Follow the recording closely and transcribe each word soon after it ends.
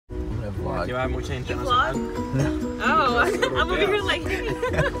vlog. Lleva mucha internacional. Oh, I'm over here like, hey.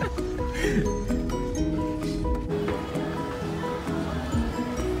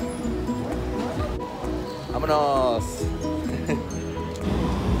 Vámonos.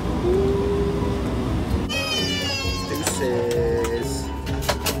 Deuces.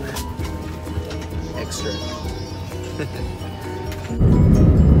 Extra.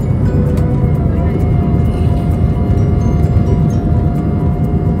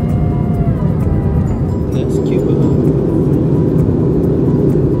 That's Cuba.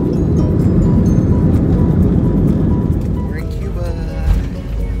 We're in Cuba.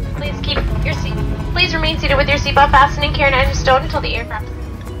 Please keep your seat. Please remain seated with your seatbelt fastened and carry 9 stowed until the aircraft.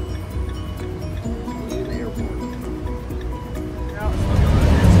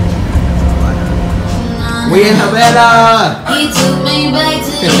 We in Havana.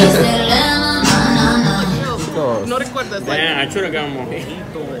 No recuerdas. Man, I should have got more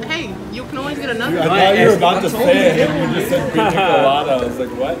mojito. Hey, you can always get another. I thought you were about to say it. You just said pina colada. I was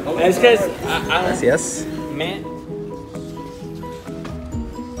like, what? Es que es... Gracias. Man.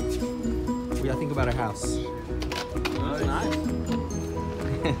 What do y'all think about our house? It's nice.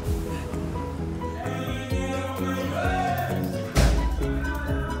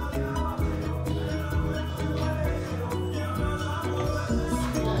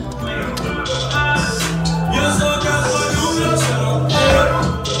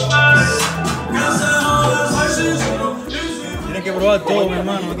 Tienes que probar todo, mi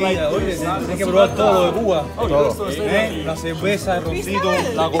hermano. Aquí, oye, tienes que probar todo de Cuba. Todo. La cerveza, el roncito,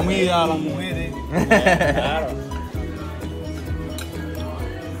 la comida, las mujeres. Claro.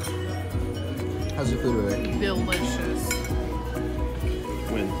 How's your food, bebé? Delicious.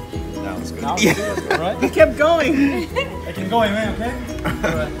 That was good. Yeah. Right? He kept going. I can go in, man, okay?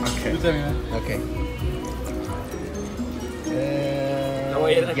 Okay. You tell me, man. Okay. No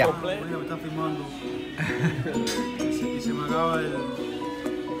voy a ir de Ya. completo. Mira, me están filmando. Y se me acaba el...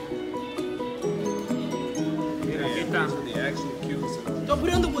 Mira, aquí está. Don't put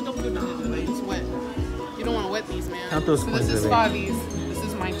it on the wood. Don't put it on the wood. It's wet. You don't want to wet these, man. Count those So coins, this is baby. Favi's. This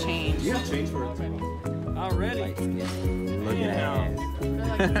is my change. You have change for it. Already? Look at that.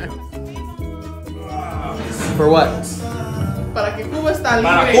 They're like, For what? para que Cuba está libre.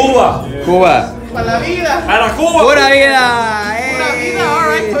 Para Cuba. Cuba. Para la vida. Para Cuba. Pura vida. Pura vida. All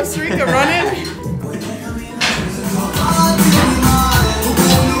right, Costa Rica, running.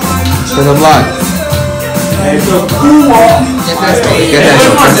 For the vlog. Eso es Cuba. ¿Qué es esto? ¿Qué es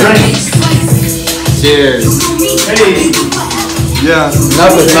esto? Cheers. Yeah. No,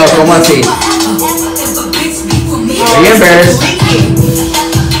 pues no, ¿cómo así? Are you embarrassed?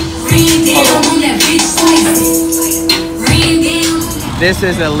 This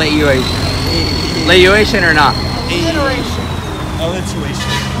is a lituation. Lituation or not? Alliteration. Alliteration.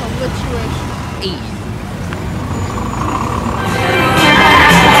 Alliteration.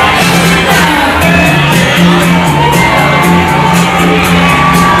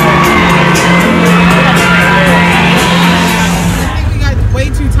 I think we got way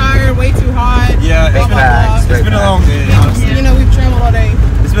too tired, way too hot. Yeah, Big facts, it's big been a long facts. day, honestly. You know, we've traveled all day.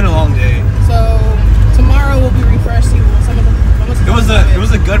 It's been a long day. So tomorrow we'll be refreshing. It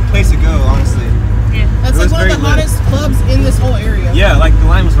was a good place to go, honestly. That's it like was one of the very lit. hottest clubs in this whole area. Yeah, like the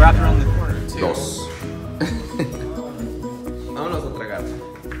line was wrapped around the corner too. Dos. Vámonos a tragar.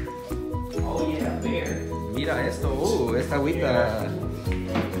 Oh yeah, beer. Mira esto, esta agüita.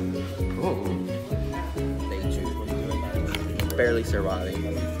 Barely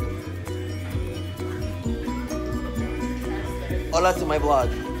surviving. Hola to my vlog.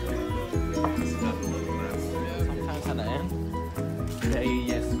 Sometimes at the end,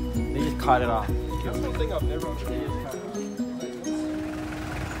 they just cut it off. That's one thing I've never understood.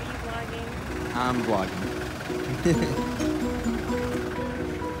 I'm vlogging.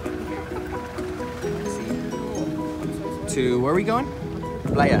 To where are we going?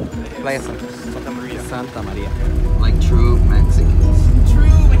 Playa Santa Maria. Santa Maria. Like true Mexicans. True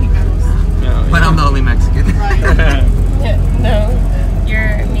Mexicanos. Yeah, But I'm the only Mexican. Right. No,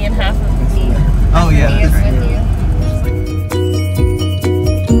 you're me and half of me. Oh yeah. Me is That's right. with you.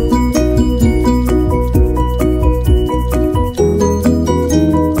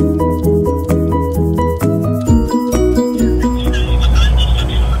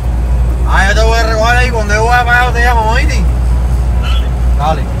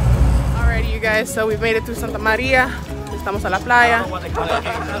 Alrighty, you guys. So we've made it through Santa Maria. Estamos a la playa.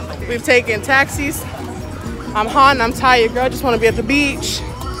 We've taken taxis. I'm hot and I'm tired, girl. I just want to be at the beach.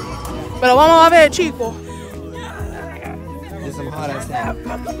 Pero vamos a ver, chico. There's some hot ass sand.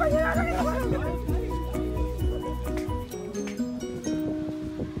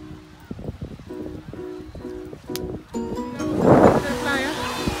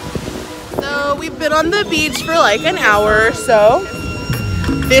 been on the beach for like an hour or so.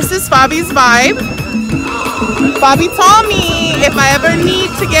 This is Fabi's vibe. Fabi told me if I ever need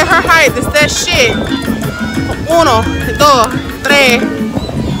to get her high, this is that shit. 1, 2, 3.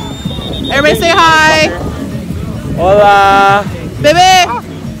 Everybody say hi. Hola. Bebe.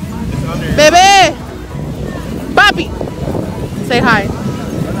 Bebe. Papi. Say hi.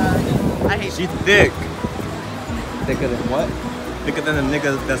 I hate you. She's thick. Thicker than what? Thicker than a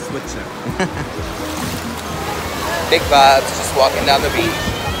nigga that's switching. Big vibes, just walking down the beach.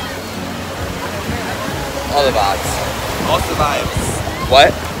 All the vibes. All the vibes.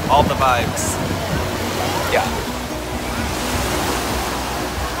 What? All the vibes. Yeah.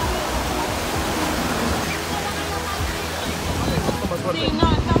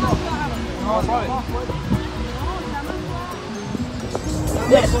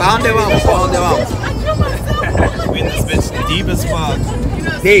 ¿Para dónde vamos? ¿Para dónde vamos? We in this bitch deep as fuck.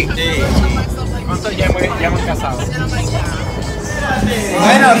 Sí. ¿Cuántos ya hemos casado?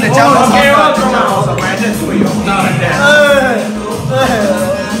 Bueno, te echamos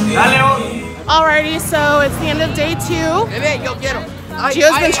Alrighty, so it's the end of day 2.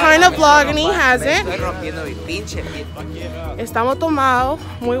 Gio's been trying to vlog and he hasn't. Estamos tomados,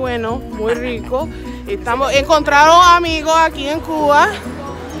 muy bueno, muy rico. Encontraron amigos aquí en Cuba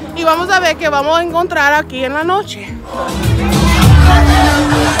y vamos a ver qué vamos a encontrar aquí en la noche.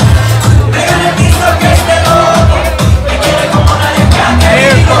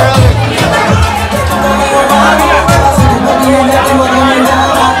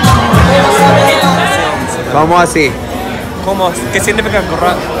 Vamos así. ¿Cómo? ¿Qué significa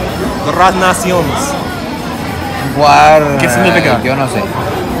naciones? ¿Qué significa? Yo no sé.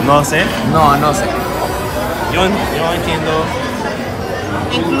 No sé. No, no sé. Yo entiendo.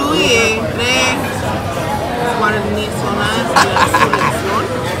 Incluye 3 guarniciones de la selección.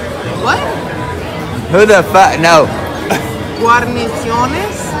 What? Who the fuck? No.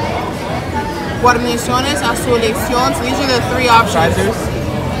 Guarniciones. Guarniciones a su elección. So these are the 3 options.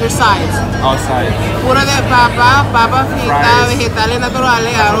 Their sides. Outside. Pura de papa, papa frita, vegetales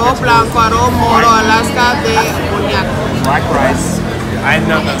naturales, arroz blanco, arroz moro, Alaska de boniato. Black rice. I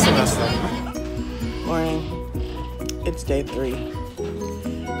know that's some of that stuff. Morning. It's day 3.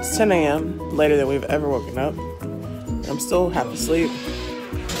 It's 10 a.m. later than we've ever woken up. I'm still half asleep.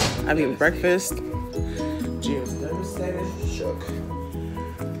 I've eaten breakfast. Gio's devastated, shook.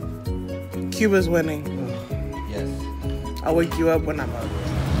 Cuba's winning. Yes. I'll wake you up when I'm up.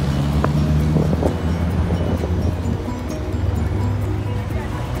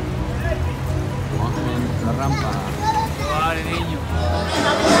 La rampa.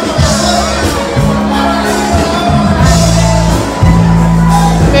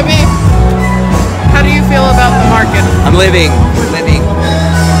 Baby, how do you feel about the market? I'm living.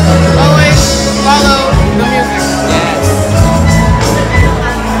 Always follow the music. Yes.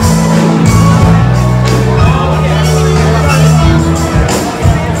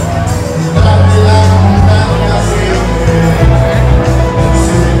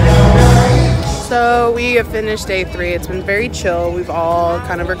 So we have finished day 3. It's been very chill. We've all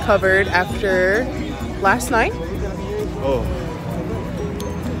kind of recovered after last night. Oh.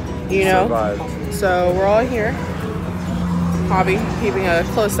 You know? Survived. So we're all here. Hobby keeping a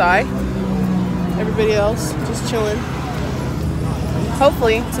close eye. Everybody else just chilling.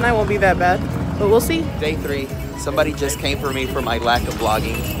 Hopefully tonight won't be that bad, but we'll see. Day 3. Somebody just came for me for my lack of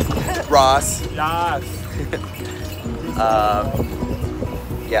vlogging. Ross. Yes.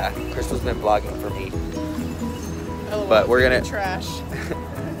 Yeah, Crystal's been vlogging for me. LOL, But we're gonna trash.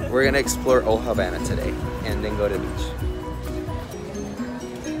 we're gonna explore Old Havana today and then go to the beach.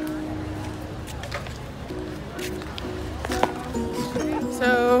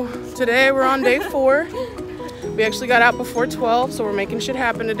 So today we're on day 4. We actually got out before 12, so we're making shit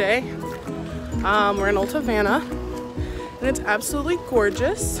happen today. We're in Old Havana, and it's absolutely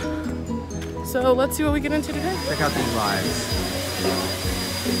gorgeous. So let's see what we get into today. Check out these vibes.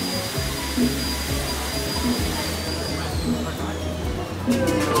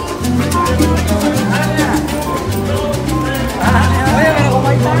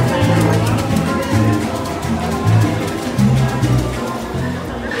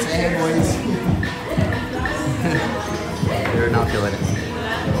 They're not feeling it.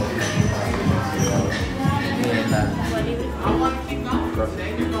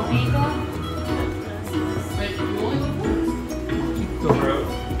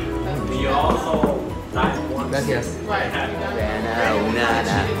 Gracias. We went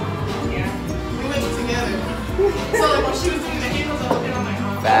together. So like when she was doing the handles, I was looking on my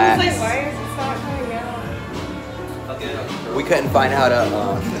own. Facts. Why is it not coming out? We couldn't find how to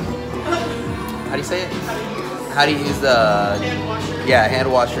how do you say it? How do you use the hand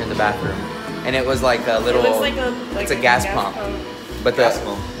washer in the bathroom? And it was like a little. It looks like it's a gas pump. But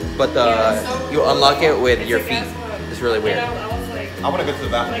you unlock it with your feet. It's really weird. I want to go to the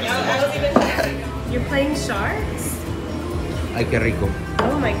bathroom. You're playing sharks? Ay, qué rico.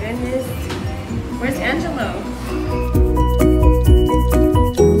 Oh my goodness. Where's Angelo?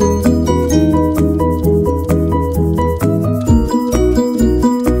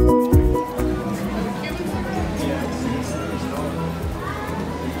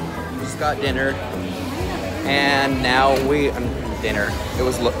 Just got dinner. And now dinner. It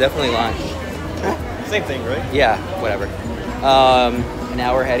was definitely lunch. Same thing, right? Yeah, whatever.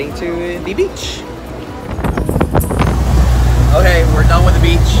 Now we're heading to the beach. Okay, we're done with the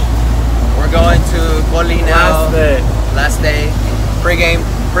beach. We're going to Coli now. Last day. Pre-game,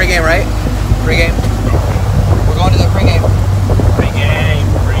 right? Pre-game. We're going to the pre-game. Pre-game.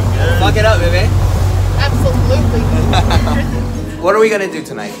 Fuck it up, baby. Absolutely. What are we gonna do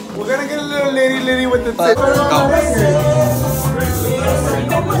tonight? We're gonna get a little litty with the Let's go.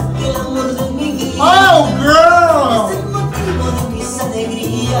 Oh, girl!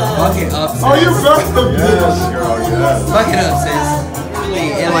 Fuck it up, sis. Oh, you got the Yes, girl, yes. Fuck it up, sis.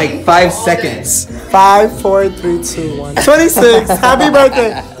 In like 5 seconds. 5, 4, 3, 2, 1. 26. Happy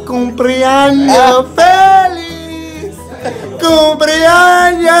birthday. Cumpleaños feliz.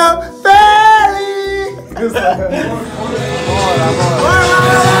 Cumpleaños feliz.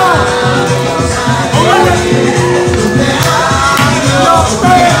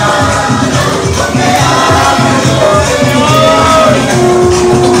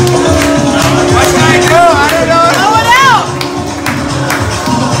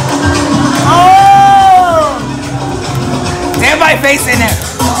 Face in there.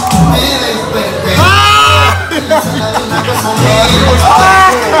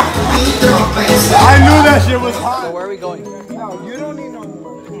 I knew that shit was hot. So where are we going? No, you don't need no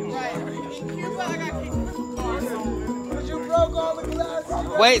more. But you broke all the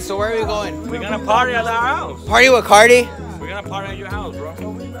glasses. Wait, so where are we going? We're gonna party at our house. Party with Cardi? We're gonna party at your house, bro.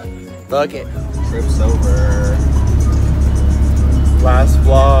 Fuck it. Trip's over. Last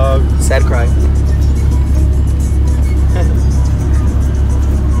vlog. Sad cry.